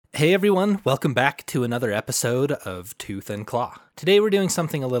Hey everyone, welcome back to another episode of Tooth and Claw. Today we're doing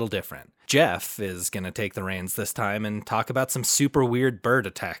something a little different. Jeff is going to take the reins this time and talk about some super weird bird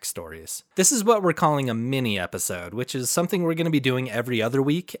attack stories. This is what we're calling a mini episode, which is something we're going to be doing every other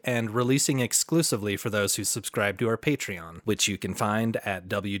week and releasing exclusively for those who subscribe to our Patreon, which you can find at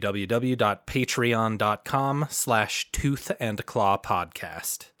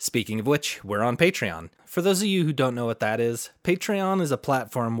www.patreon.com/toothandclawpodcast. Speaking of which, we're on Patreon. For those of you who don't know what that is, Patreon is a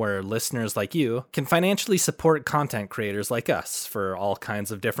platform where listeners like you can financially support content creators like us for all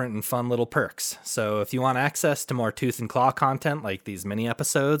kinds of different and fun little perks. So if you want access to more Tooth and Claw content like these mini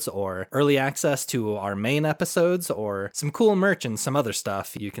episodes, or early access to our main episodes, or some cool merch and some other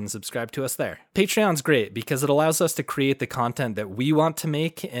stuff, you can subscribe to us there. Patreon's great because it allows us to create the content that we want to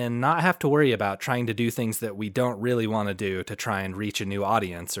make and not have to worry about trying to do things that we don't really want to do to try and reach a new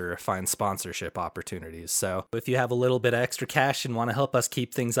audience or find sponsorship opportunities. So if you have a little bit of extra cash and want to help us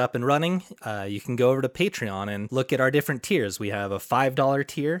keep things up and running, you can go over to Patreon and look at our different tiers. We have a $5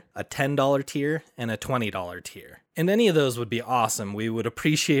 tier, a $10 tier, and a $20 tier. And any of those would be awesome. We would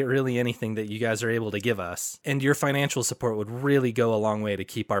appreciate really anything that you guys are able to give us. And your financial support would really go a long way to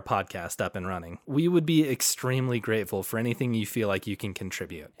keep our podcast up and running. We would be extremely grateful for anything you feel like you can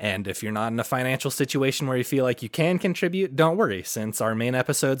contribute. And if you're not in a financial situation where you feel like you can contribute, don't worry, since our main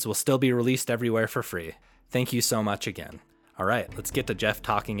episodes will still be released everywhere for free. Thank you so much again. All right, let's get to Jeff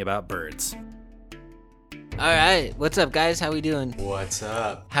talking about birds. All right, what's up, guys? How we doing? What's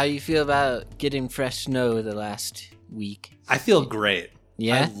up? How you feel about getting fresh snow the last week? I feel great.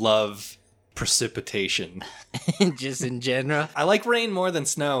 Yeah? I love precipitation. Just in general? I like rain more than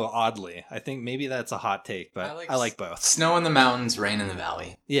snow, oddly. I think maybe that's a hot take, but I like both. Snow in the mountains, rain in the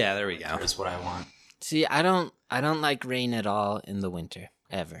valley. Yeah, there we go. That's what I want. See, I don't like rain at all in the winter,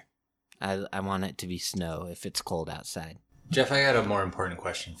 ever. I want it to be snow if it's cold outside. Jeff, I got a more important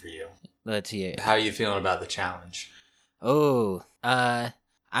question for you. Let's hear it. How are you feeling about the challenge? Oh,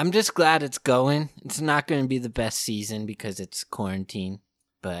 I'm just glad it's going. It's not going to be the best season because it's quarantine,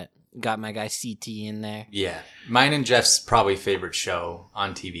 but got my guy CT in there. Yeah. Mine and Jeff's probably favorite show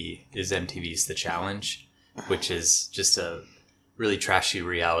on TV is MTV's The Challenge, which is just a really trashy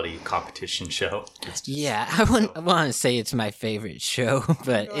reality competition show. Yeah, I want to say it's my favorite show,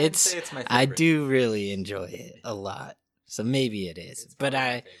 but it's I do really enjoy it a lot. So maybe it is. But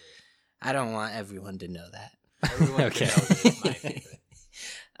I don't want everyone to know that. Everyone Okay. can know that it's my favorite.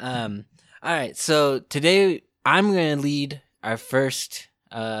 All right, so today I'm going to lead our first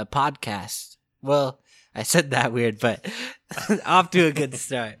podcast. Well, I said that weird, but off to a good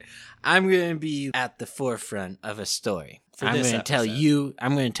start. I'm going to be at the forefront of a story. I'm going to tell you,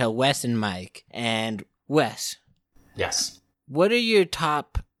 I'm going to tell Wes and Mike. And Wes. Yes. What are your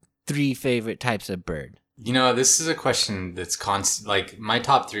top 3 favorite types of bird? You know, this is a question that's constant. Like, my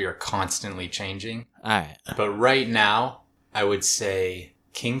top 3 are constantly changing. All right. But right now, I would say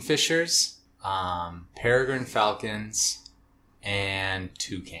kingfishers, peregrine falcons, and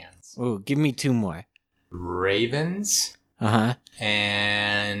toucans. Oh, give me 2 more. Ravens. Uh-huh.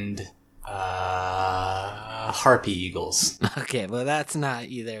 And harpy eagles. Okay, well, that's not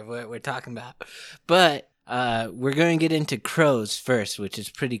either what we're talking about. But we're going to get into crows first, which is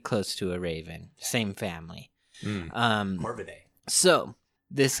pretty close to a raven. Same family. Corvidae. So,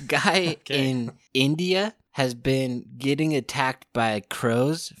 this guy in India has been getting attacked by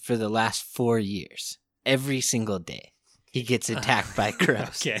crows for the last 4 years. Every single day, he gets attacked by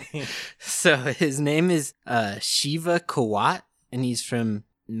crows. Okay. So, his name is Shiva Kawat, and he's from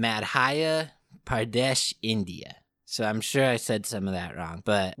Madhya Pradesh, India. So, I'm sure I said some of that wrong.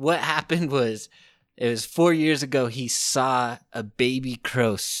 But what happened was, it was 4 years ago, he saw a baby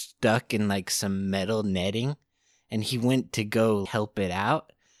crow stuck in like some metal netting, and he went to go help it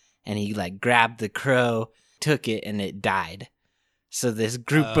out, and he like grabbed the crow, took it, and it died. So this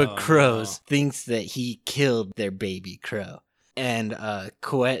group of crows thinks that he killed their baby crow. And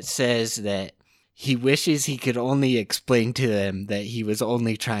Kawat says that he wishes he could only explain to them that he was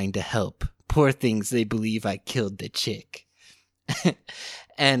only trying to help. Poor things, they believe I killed the chick.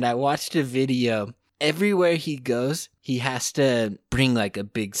 And I watched a video. Everywhere he goes, he has to bring like a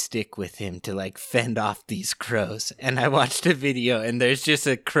big stick with him to like fend off these crows. And I watched a video and there's just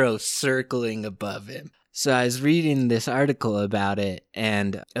a crow circling above him. So I was reading this article about it,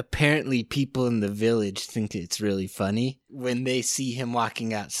 and apparently people in the village think it's really funny. When they see him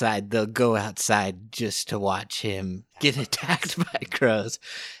walking outside, they'll go outside just to watch him get attacked by crows.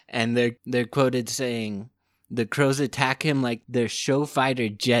 And they're quoted saying, "The crows attack him like they're show fighter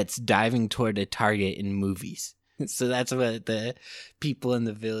jets diving toward a target in movies." So that's what the people in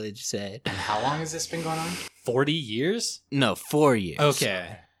the village said. And how long has this been going on? 40 years? No, 4 years.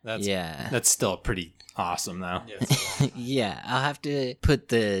 Okay. That's still pretty awesome, though. Yeah, it's a long time. Yeah, I'll have to put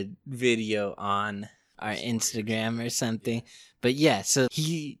the video on our Instagram or something. But yeah, so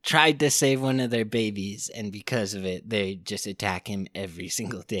he tried to save one of their babies, and because of it, they just attack him every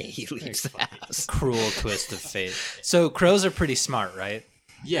single day he leaves the house. Cruel twist of fate. So crows are pretty smart, right?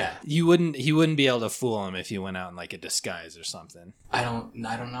 Yeah, He wouldn't be able to fool him if you went out in like a disguise or something. I don't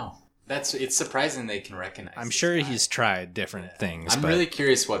know. It's surprising they can recognize. I'm this sure guy. he's tried different things. I'm but really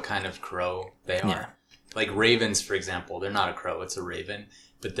curious what kind of crow they are. Yeah. Like ravens, for example, they're not a crow; it's a raven,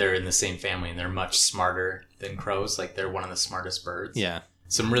 but they're in the same family and they're much smarter than crows. Like they're one of the smartest birds. Yeah.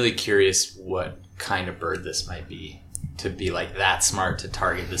 So I'm really curious what kind of bird this might be to be like that smart to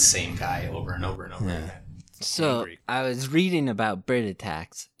target the same guy over and over and over again. So Angry. I was reading about bird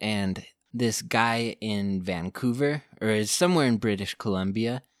attacks, and this guy in Vancouver, or somewhere in British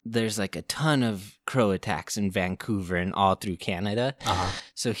Columbia, there's like a ton of crow attacks in Vancouver and all through Canada. Uh-huh.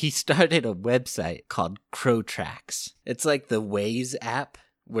 So he started a website called Crow Tracks. It's like the Waze app,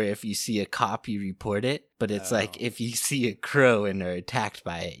 where if you see a cop, you report it. But it's like if you see a crow and are attacked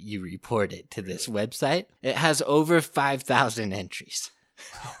by it, you report it to this website. It has over 5,000 entries.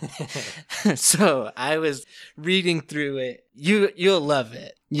 So I was reading through it. You'll love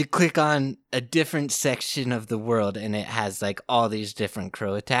it. You click on a different section of the world and it has like all these different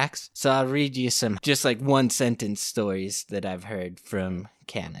crow attacks. So I'll read you some just like one sentence stories that I've heard from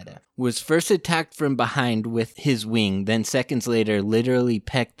Canada. Was first attacked from behind with his wing, then seconds later literally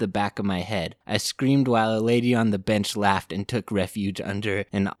pecked the back of my head. I screamed while a lady on the bench laughed and took refuge under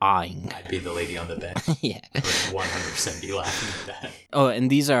an awning. I'd be the lady on the bench. Yeah. Would 100% be laughing at that. Oh, and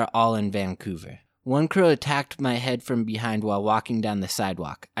these are all in Vancouver. One crow attacked my head from behind while walking down the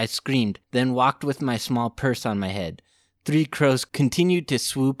sidewalk. I screamed, then walked with my small purse on my head. 3 crows continued to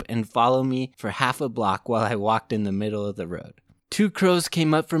swoop and follow me for half a block while I walked in the middle of the road. 2 crows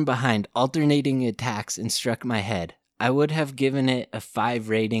came up from behind, alternating attacks, and struck my head. I would have given it a 5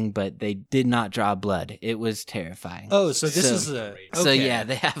 rating, but they did not draw blood. It was terrifying. Oh, so this is a... So okay. yeah,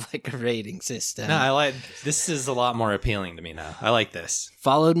 they have like a rating system. No, I like... This is a lot more appealing to me now. I like this.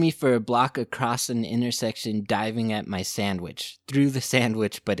 Followed me for a block across an intersection, diving at my sandwich. Threw the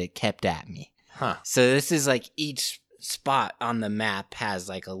sandwich, but it kept at me. Huh. So this is like each spot on the map has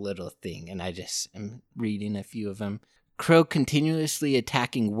like a little thing, and I just am reading a few of them. Crow continuously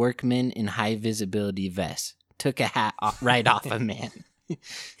attacking workmen in high visibility vests. Took a hat right off a man.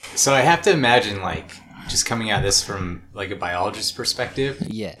 So I have to imagine, like, just coming at this from, like, a biologist's perspective.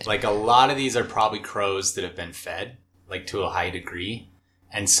 Yeah. Like, a lot of these are probably crows that have been fed, like, to a high degree.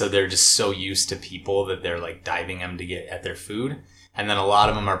 And so they're just so used to people that they're, like, diving them to get at their food. And then a lot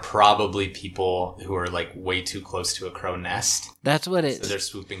of them are probably people who are, like, way too close to a crow nest. That's what So they're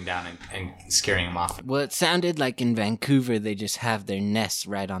swooping down and scaring them off. Well, it sounded like in Vancouver, they just have their nests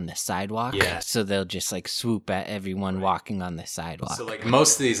right on the sidewalk. Yeah. So they'll just like swoop at everyone walking on the sidewalk. So, like,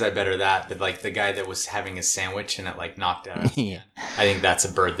 most of these, I bet are that. But, like, the guy that was having a sandwich and it, like, knocked out. Yeah. I think that's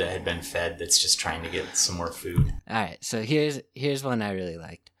a bird that had been fed that's just trying to get some more food. All right. So here's one I really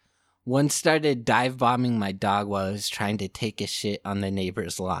liked. One started dive bombing my dog while I was trying to take a shit on the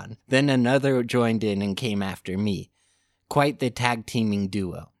neighbor's lawn. Then another joined in and came after me. Quite the tag teaming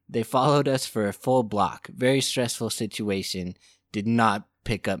duo. They followed us for a full block. Very stressful situation. Did not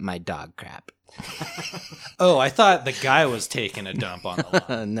pick up my dog crap. Oh, I thought the guy was taking a dump on the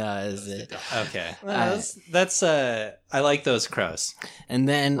lawn. No, is it? Okay. Well, that's I like those crows. And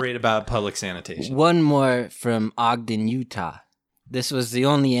then Read about public sanitation. one more from Ogden, Utah. This was the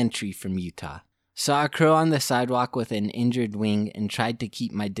only entry from Utah. Saw a crow on the sidewalk with an injured wing and tried to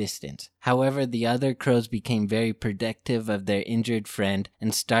keep my distance. However, the other crows became very protective of their injured friend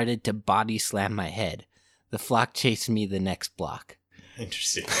and started to body slam my head. The flock chased me the next block.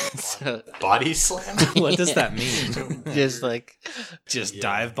 Interesting. So, Body slam? What does that mean? just like Just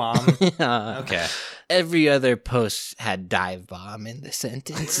dive bomb? Okay. every other post had dive bomb in the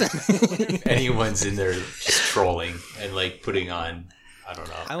sentence. Anyone's in there just trolling and, like, putting on, I don't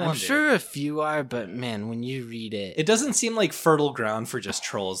know. I'm sure a few are, but man, when you read it, It doesn't seem like fertile ground for just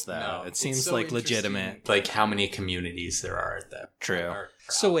trolls, though. No, it it's seems so like interesting, legitimate. like, how many communities there are at that. True. are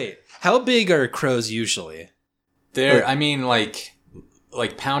So wait, how big are crows usually? They're, I mean, like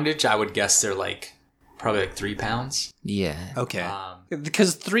poundage, I would guess they're, like, probably, like, 3 pounds. yeah. Okay.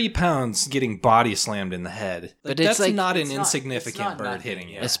 Because 3 pounds getting body slammed in the head. But it's that's like- not an it's not- insignificant it's not bird nothing, hitting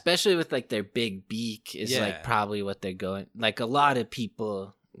you. yeah. Especially with like their big beak is Yeah. like probably what they're going. Like a lot of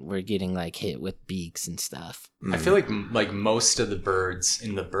people were getting like hit with beaks and stuff. I feel like most of the birds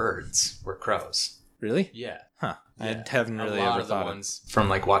in the birds were crows. Really? Yeah. Huh. Yeah. I haven't really a lot ever of the thought ones from,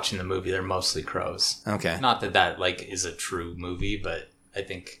 like, watching the movie, they're mostly crows. of. Okay. Not that like, is a true movie, but I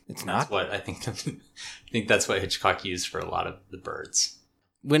think It's that's not? what I think. I think that's what Hitchcock used for a lot of the birds.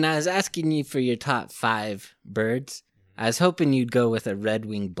 When I was asking you for your top 5 birds, I was hoping you'd go with a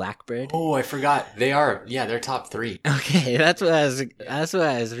red-winged blackbird. Oh, I forgot. They're top 3. Okay, that's what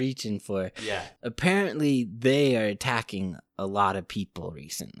I was reaching for. Yeah. Apparently, they are attacking a lot of people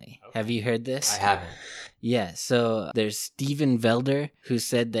recently. Okay. Have you heard this? I haven't. Yeah, so there's Steven Velder who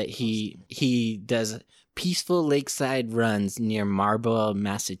said that he does peaceful lakeside runs near Marlborough,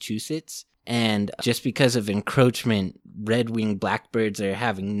 Massachusetts. And just because of encroachment, red-winged blackbirds are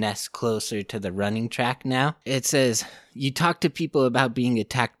having nests closer to the running track now. It says, you talk to people about being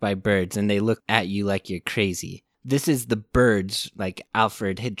attacked by birds and they look at you like you're crazy. This is the birds, like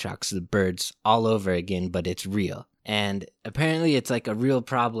Alfred Hitchcock's The Birds all over again, but it's real. And apparently it's like a real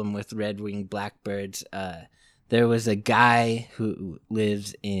problem with red-winged blackbirds. There was a guy who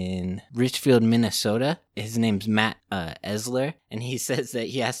lives in Richfield, Minnesota. His name's Matt Esler, and he says that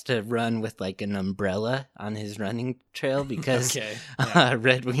he has to run with like an umbrella on his running trail because Okay, yeah.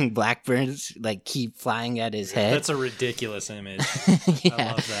 red-winged blackbirds like keep flying at his head. That's a ridiculous image. Yeah. I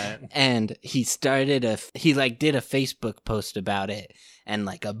love that. And he did a Facebook post about it, and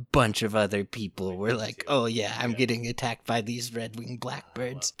like a bunch of other people were like, "Oh yeah, I'm getting attacked by these red-winged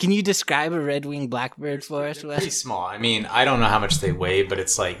blackbirds." Can you describe a red-winged blackbird for us, Wes? Pretty small. I mean, I don't know how much they weigh, but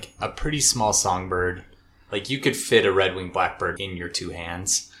it's like a pretty small songbird. Like you could fit a red-winged blackbird in your 2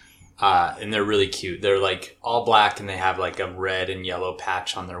 hands. And they're really cute. They're like all black and they have like a red and yellow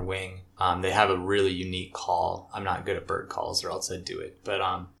patch on their wing. They have a really unique call. I'm not good at bird calls or else I'd do it. But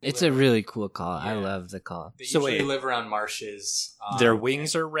It's a really cool call. I Yeah. love the call. they So usually wait. live around marshes. Their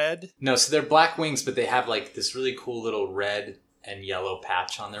wings are red? No, so they're black wings, but they have like this really cool little red and yellow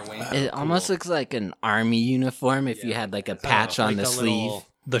patch on their wing. It almost looks like an army uniform if you had like a patch on Like the sleeve.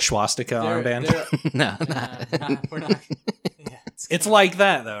 the swastika They're- armband. No, we're not. Yeah, It's like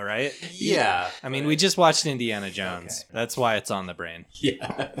that though, right? yeah. I mean, we just watched Indiana Jones. Okay. That's why it's on the brain.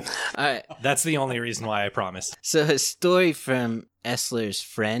 Yeah. All right. That's the only reason why, I promise. So a story from Essler's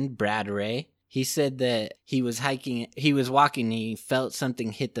friend, Brad Ray. He said that he was walking, and he felt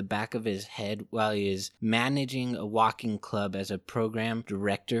something hit the back of his head while he was managing a walking club as a program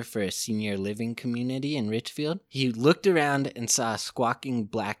director for a senior living community in Richfield. He looked around and saw a squawking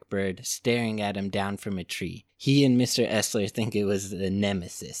blackbird staring at him down from a tree. He and Mr. Essler think it was the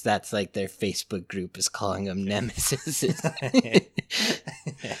Nemesis. That's like their Facebook group is calling them Nemesis.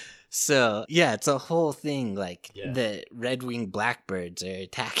 So, yeah, it's a whole thing. Like, Yeah. the red-winged blackbirds are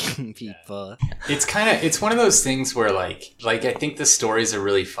attacking people. It's one of those things where like I think the stories are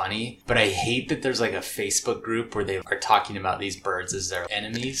really funny, but I hate that there's like a Facebook group where they are talking about these birds as their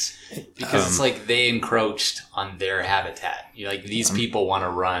enemies because it's like they encroached on their habitat. Like these people want to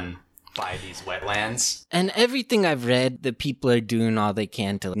run by these wetlands. And everything I've read, the people are doing all they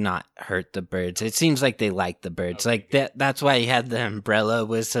can to not hurt the birds. It seems like they like the birds. Like that's why he had the umbrella,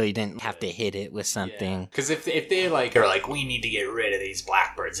 was so he didn't have to hit it with something. Because if they like are like, we need to get rid of these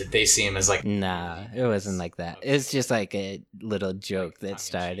blackbirds, if they see them as like, Nah, it wasn't like that. It was just like a little joke that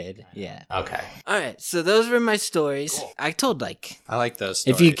started. Yeah. okay, All right, so those were my stories. Cool. I told like, I like those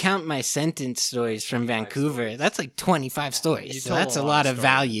if stories. you count my sentence stories from Vancouver, that's like 25 stories. You So told that's a a lot lot of of stories.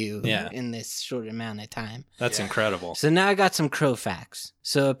 value Yeah. in this short amount of time. That's Yeah. incredible. So now I got some crow facts.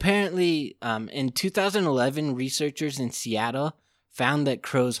 So apparently, in 2011, researchers in Seattle found that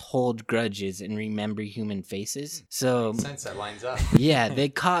crows hold grudges and remember human faces. So makes sense, that lines up. yeah, they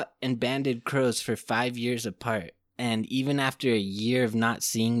caught and banded crows for 5 years apart. And even after a year of not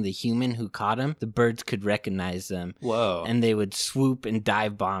seeing the human who caught them, the birds could recognize them. Whoa. And they would swoop and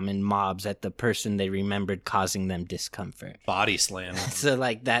dive bomb in mobs at the person they remembered causing them discomfort. Body slam. So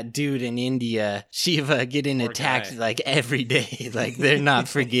like that dude in India, Shiva, getting Poor attacked guy. like every day. Like they're not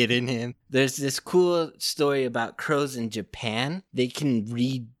forgetting him. There's this cool story about crows in Japan. They can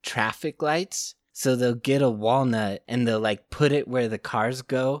read traffic lights. So they'll get a walnut and they'll like put it where the cars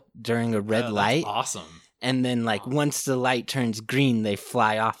go during a red Oh, that's light. awesome. And then, like, once the light turns green, they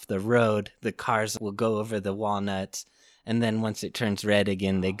fly off the road. The cars will go over the walnuts. And then once it turns red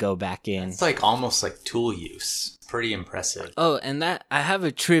again, they go back in. It's like almost like tool use. Pretty impressive. Oh, and that I have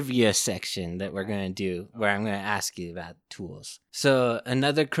a trivia section that we're going to do where I'm going to ask you about tools. So,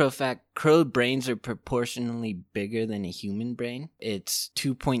 another crow fact, crow brains are proportionally bigger than a human brain. It's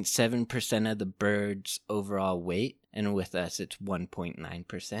 2.7% of the bird's overall weight. And with us, it's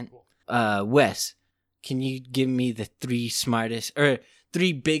 1.9%. Wes, can you give me the three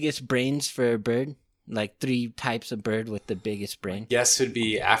biggest brains for a bird? Like 3 types of bird with the biggest brain? Guess would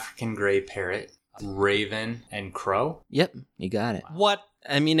be African gray parrot, raven, and crow. Yep, you got it. What?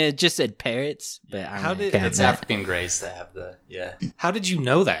 I mean, it just said parrots, but I'm How gonna did- count It's that. African greys that have the How did you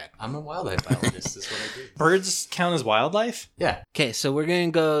know that? I'm a wildlife biologist. Is what I do. Birds count as wildlife? Yeah. Okay, so we're gonna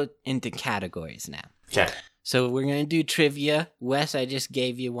go into categories now. Okay. So we're gonna do trivia. Wes, I just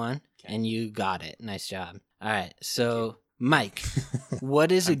gave you one, and you got it. Nice job. All right, so Mike,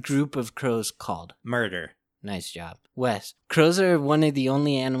 what is a group of crows called? Murder. Nice job. Wes, crows are one of the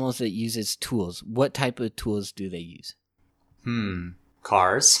only animals that uses tools. What type of tools do they use?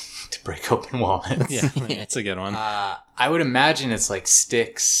 Cars to break open walnuts. Yeah, that's a good one. I would imagine it's like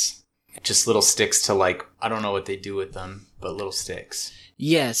sticks, just little sticks to like, I don't know what they do with them, but little sticks.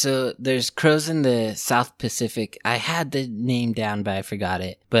 Yeah, so there's crows in the South Pacific. I had the name down, but I forgot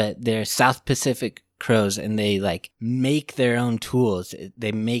it. But they're South Pacific crows, and they like make their own tools.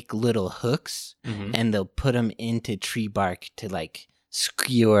 They make little hooks, and they'll put them into tree bark to like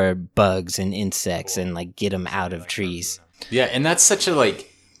skewer bugs and insects and like get them out of trees. Yeah, and that's such a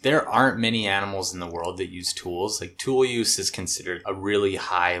like, there aren't many animals in the world that use tools. Like tool use is considered a really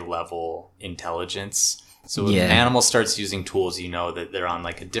high level intelligence. So when Yeah. an animal starts using tools, you know that they're on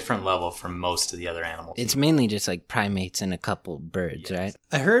like a different level from most of the other animals. It's mainly just like primates and a couple birds, right?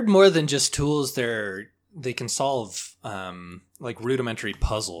 I heard more than just tools. They can solve like rudimentary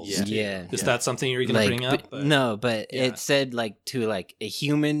puzzles. Yeah. too. Yeah. Is that something you're gonna Like, bring up? but Yeah. it said like to like a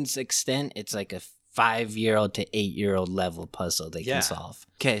human's extent, it's like a 5-year-old to 8-year-old level puzzle they Yeah. can solve.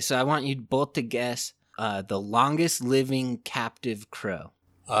 Okay, so I want you both to guess the longest living captive crow,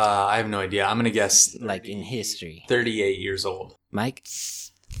 I have no idea. I'm going to guess like in history. 38 years old. Mike,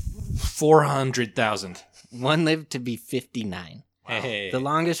 400,000. one lived to be 59. Hey, The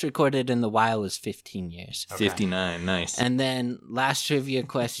longest recorded in the wild was 15 years. 59. Nice. And then last trivia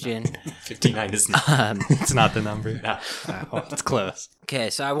question. 59 is not. It's not the number. No. Well, it's close. Okay,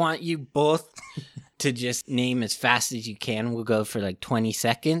 so I want you both to just name as fast as you can. We'll go for like 20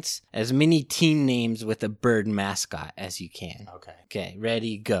 seconds. As many team names with a bird mascot as you can. Okay. Okay,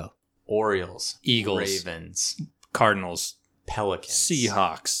 ready, go. Orioles. Eagles. Ravens. Cardinals. Pelicans.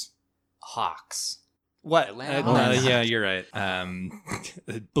 Seahawks. Hawks. What? Atlanta Hawks. Yeah, you're right.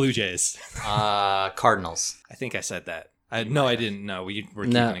 Blue Jays. Cardinals. I think I said that. No, I didn't. No, we're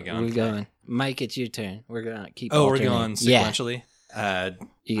keeping No, it going. we're going. Mike, it's your turn. We're going to keep Oh, we're alternating. going Yeah, sequentially.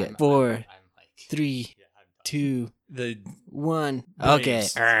 you got 4, I'm like, 3, 2, The 1.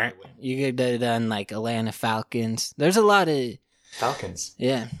 Braves. Okay. You could have done like Atlanta Falcons. There's a lot of, Falcons.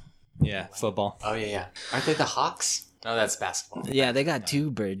 yeah. football. Oh, yeah. Aren't they the Hawks? No, that's basketball. Yeah, they got 2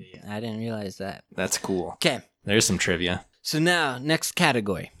 bird. I didn't realize that. That's cool. Okay. There's some trivia. So now, next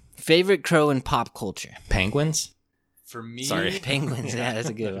category. Favorite crow in pop culture. Penguins. For me. Sorry. Penguins. Yeah, that's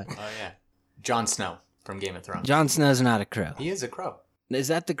a good one. Oh, yeah. Jon Snow from Game of Thrones. Jon Snow's not a crow. He is a crow. Is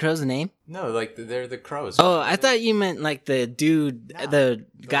that the crow's name? No, like they're the crows. Oh, I thought you meant like the dude, No. the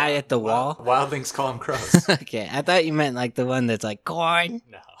guy at the wall. Wildlings call him crows. Okay, I thought you meant like the one that's like corn,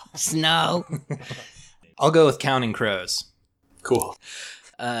 No. snow. I'll go with counting crows. Cool.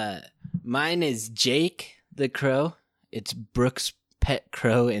 Mine is Jake the crow. It's Brooke's pet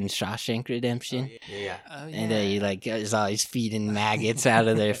crow in Shawshank Redemption. Yeah. Oh, And he like is always feeding maggots out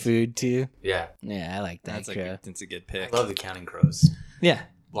of their food too. Yeah. Yeah, I like that crow. That's a good I pick. love the Counting Crows. Yeah.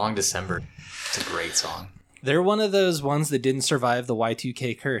 Long December. It's a great song. They're one of those ones that didn't survive the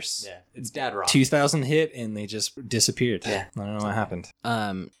Y2K curse. Yeah. It's Dad Rock. 2000 hit and they just disappeared. Yeah. I don't know what happened.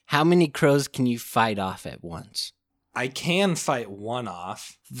 How many crows can you fight off at once? I can fight one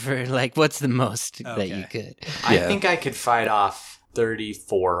off. For like, what's the most that you could? I Yeah. think I could fight off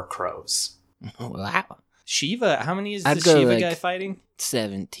 34 crows. Wow, Shiva, how many is I'd the go, Shiva like, guy fighting?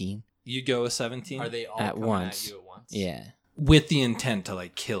 17. You go with 17? Are they all At coming once. at you at once? Yeah. With the intent to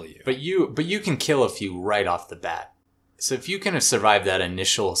like kill you. But you can kill a few right off the bat. So if you can survive that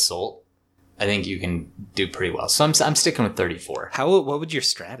initial assault, I think you can do pretty well. So I'm sticking with 34. What would your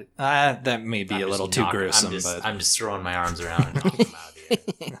strategy? That may be I'm a little just too knocking- gruesome, I'm just throwing my arms around and knocking them out of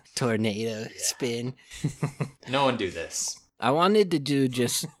the air. Tornado spin. No one do this. I wanted to do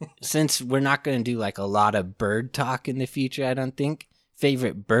just since we're not going to do like a lot of bird talk in the future. I don't think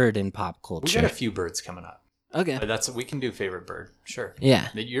favorite bird in pop We culture. got a few birds coming up. Okay. But we can do favorite bird. Sure. Yeah.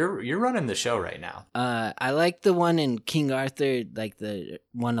 You're running the show right now. I like the one in King Arthur, like the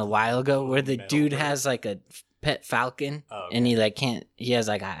one a while ago, where the dude has like a pet falcon, Oh, okay. and he has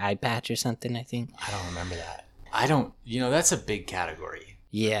like an eye patch or something. I think. I don't remember that. That's a big category.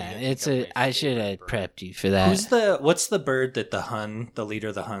 Yeah, Yeah, it's think of my I should have favorite bird. prepped you for that. what's the bird that the leader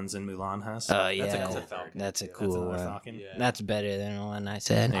of the Huns in Mulan has? Oh yeah, That's a cool falcon. that's a That's cool another one. falcon. Yeah. That's better than the one I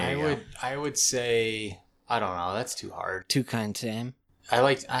said. There you go. I would say I don't know. That's too hard. Too kind, Sam. I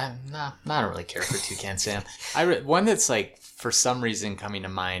don't really care for Toucan Sam. One that's like for some reason coming to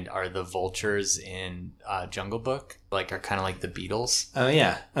mind are the vultures in Jungle Book, like are kind of like the Beatles. Oh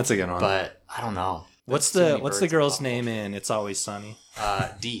yeah, that's a good one. But I don't know. What's the girl's name in It's Always Sunny?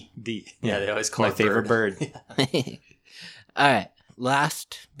 D. Yeah, they always call my it favorite bird. All right.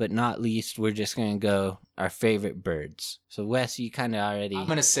 Last but not least, we're just gonna go our favorite birds. So Wes, you kind of already. I'm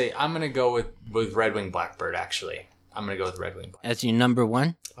gonna go with red-winged blackbird. Actually, I'm gonna go with red-winged blackbird. As your number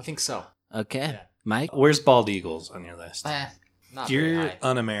one. I think so. Okay, Yeah. Mike. Where's bald eagles on your list? Not very You're high.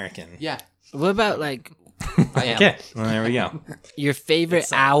 un-American. Yeah, What about like I am. Okay, well, there we go. your favorite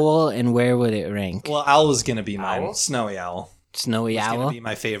owl, and where would it rank? Well, owl is gonna be mine. Owl? Snowy owl. Snowy It's gonna owl. be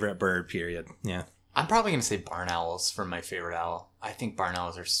my favorite bird. Period. Yeah. I'm probably gonna say barn owls for my favorite owl. I think barn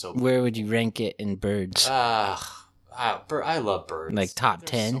owls are so. Where would you rank it in birds? I love birds. Like top There's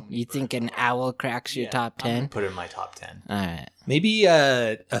 10? so many You think birds. an owl cracks your Yeah, top I'm gonna 10? put it in my top 10. All right. Maybe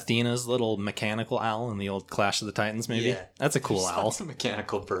Athena's little mechanical owl in the old Clash of the Titans. Maybe Yeah. that's a cool There's owl. lots of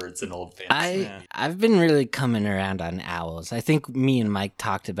mechanical birds in old fantasy. I've been really coming around on owls. I think me and Mike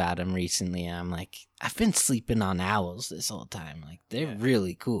talked about them recently, and I'm like, I've been sleeping on owls this whole time. Like, they're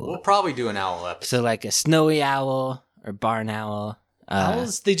really cool. We'll probably do an owl episode. So, like a snowy owl or barn owl.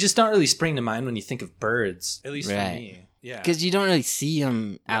 Owls, they just don't really spring to mind when you think of birds. At least Right. for me. Yeah. Because you don't really see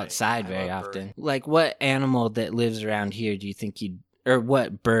them outside I very love often. Like, what animal that lives around here do you think or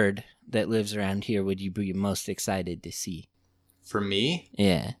what bird that lives around here would you be most excited to see? For me,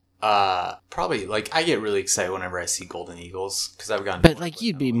 Yeah. probably like I get really excited whenever I see golden eagles because I've gotten. But, like,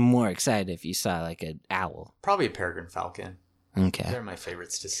 you'd be more excited if you saw, like, an owl. probably a peregrine falcon. Okay. They're my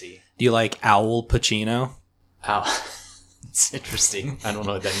favorites to see. Do you like Owl Pacino? Ow. It's interesting. I don't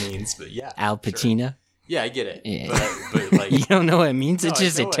know what that means, but yeah. Al sure. Pacino? Yeah, I get it. Yeah. But like, You don't know what it means? No, It's I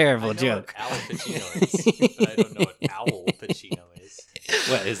just a know what- terrible I know joke. What Al Pacino is, but I don't know what Owl Pacino is.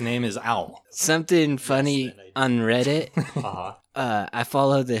 What? His name is Owl. Something funny that I on Reddit. Uh-huh. I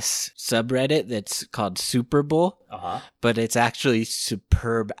follow this subreddit that's called Super Bowl, Uh-huh. but it's actually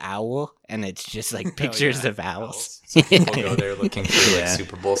Superb Owl, and it's just like pictures yeah. of owls. So people go there looking for like Yeah.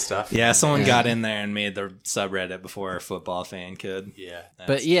 Super Bowl stuff. Yeah, someone Yeah. got in there and made the subreddit before a football fan could. Yeah. But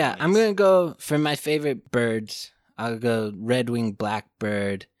That's yeah, I'm amazing. gonna go for my favorite birds. I'll go red-winged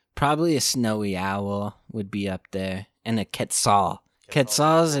blackbird. Probably a snowy owl would be up there, and a quetzal.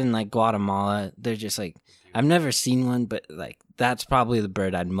 Quetzals in like Guatemala, they're just like I've never seen one, but like that's probably the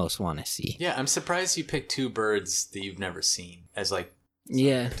bird I'd most want to see. Yeah, I'm surprised you picked two birds that you've never seen as like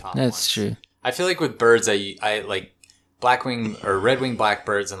Yeah, your top that's ones. true. I feel like with birds I like blackwing or red-winged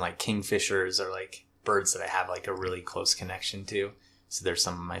blackbirds and like kingfishers are like birds that I have like a really close connection to. So they're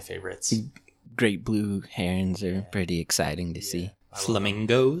some of my favorites. Great blue herons are pretty exciting to see. I love them.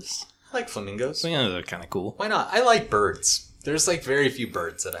 Flamingos. I like flamingos. So yeah, they're kind of cool. Why not? I like birds. There's like very few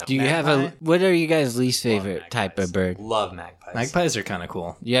birds that I Do you have a what are you guys' least Love favorite type magpies. of bird? Love magpies. Magpies are kind of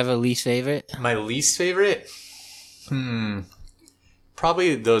cool. Do you have a least favorite? My least favorite?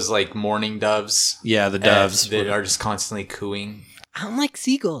 Probably those like mourning doves. Yeah, the doves. that are just constantly cooing. I don't like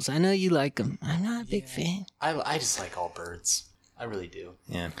seagulls. I know you like them. I'm not a big fan. I just like all birds. I really do.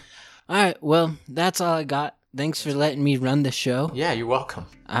 Yeah. All right, well, that's all I got. Thanks for letting me run the show. Yeah, you're welcome.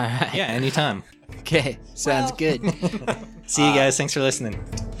 All right. Yeah, anytime. Okay, sounds good. See you guys. Thanks for listening.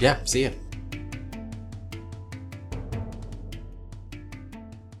 Yeah, see ya.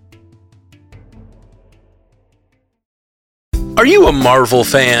 Are you a Marvel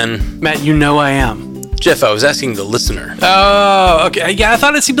fan? Matt, you know I am. Jeff, I was asking the listener. Oh, okay. Yeah, I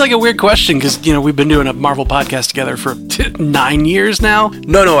thought it seemed like a weird question because, we've been doing a Marvel podcast together for 9 years now.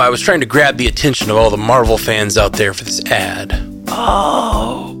 No, I was trying to grab the attention of all the Marvel fans out there for this ad.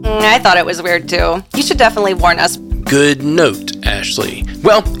 Oh. I thought it was weird too. You should definitely warn us. Good note, Ashley.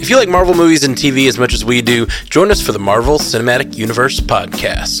 Well, if you like Marvel movies and TV as much as we do, join us for the Marvel Cinematic Universe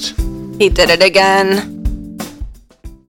podcast. He did it again.